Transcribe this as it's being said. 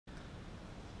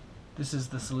This is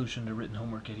the solution to written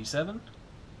homework 87.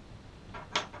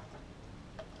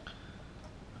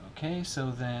 Okay,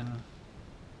 so then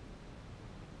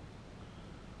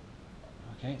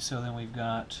we've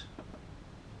got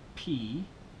P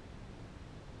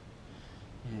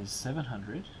is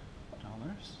 $700.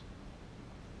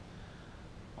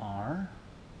 R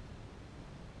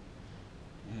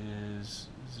is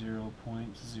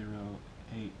 0.082.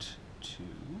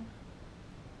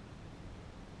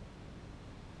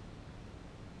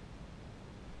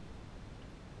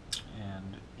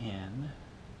 And N,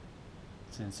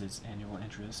 since it's annual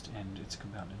interest and it's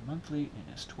compounded monthly, N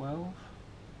is 12.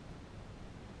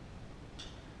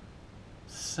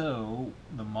 So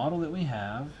the model that we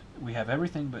have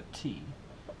everything but T.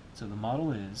 So the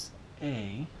model is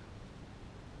A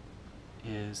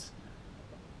is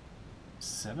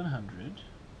 700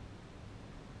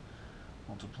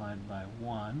 multiplied by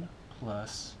 1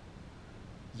 plus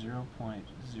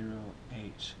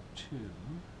 0.082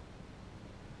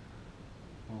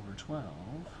 over 12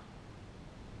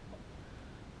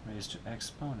 raised to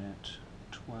exponent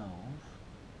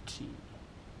 12t.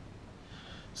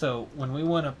 So when we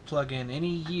want to plug in any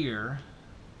year,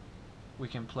 we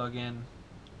can plug in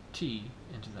t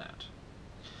into that.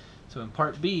 So in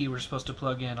part B, we're supposed to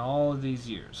plug in all of these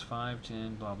years, 5,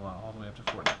 10, blah, blah, all the way up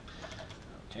to 40.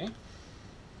 Okay.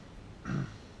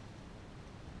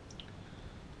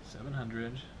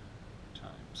 700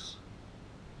 times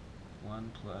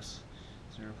 1 plus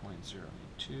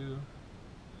 0.082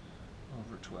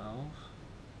 over 12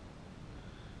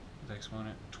 with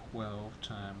exponent 12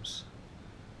 times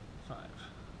 5.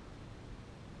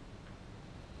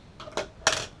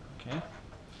 Okay,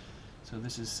 so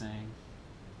this is saying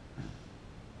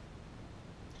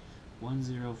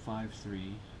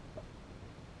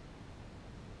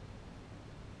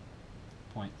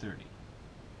 1053.30.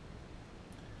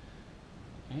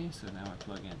 Okay, so now I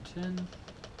plug in 10.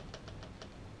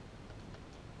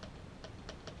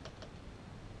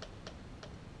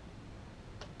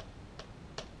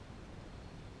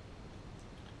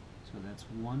 So that's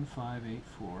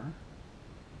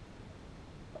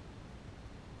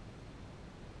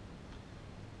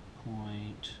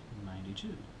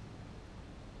 1584.92.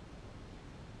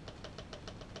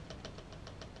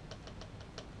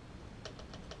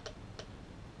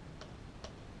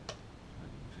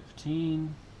 Plug in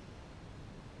 15.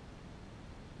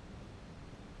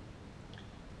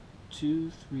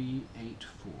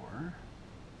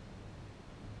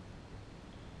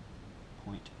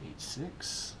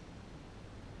 2384.86.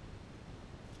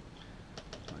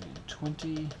 Plug in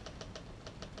 20.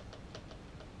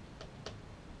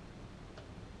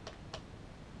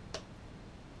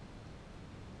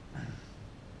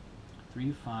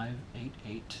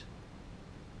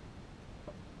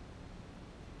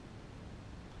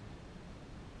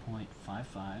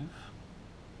 3588.55.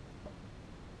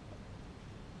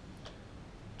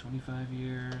 25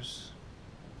 years.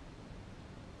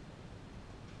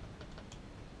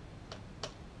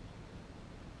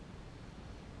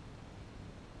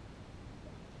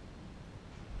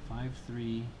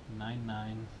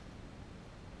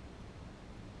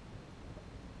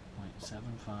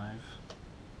 $5399.75.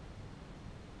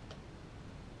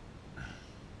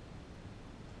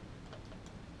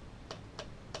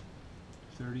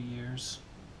 30 years.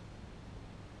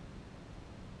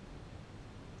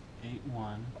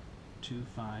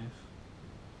 8125.10.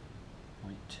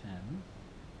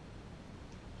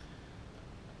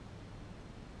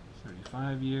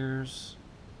 35 years.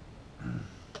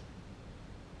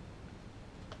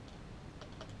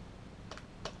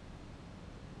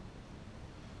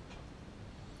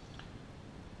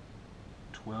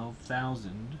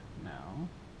 12,000 now.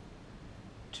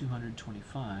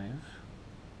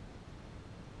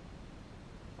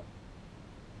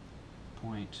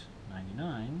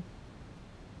 225.99,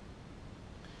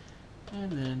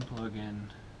 and then plug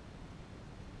in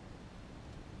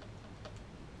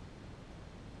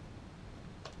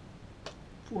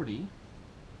 40,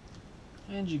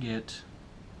 and you get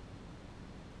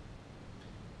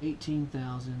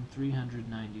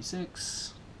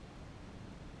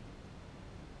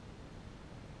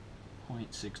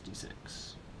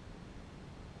 18,396.66.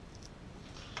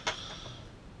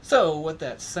 So what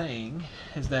that's saying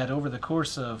is that over the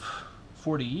course of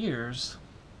 40 years,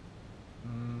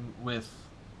 with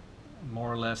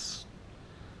more or less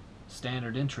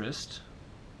standard interest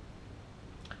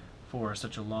for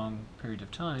such a long period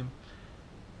of time,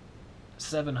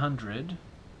 700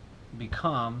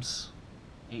 becomes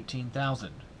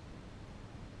 18,000.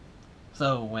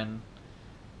 So when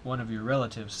one of your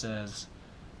relatives says,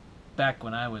 back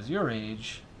when I was your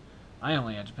age, I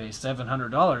only had to pay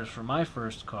 $700 for my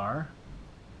first car.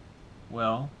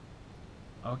 Well,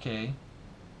 okay,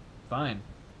 fine.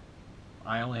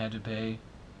 I only had to pay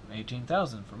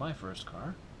 $18,000 for my first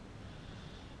car,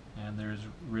 and there's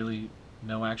really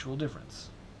no actual difference.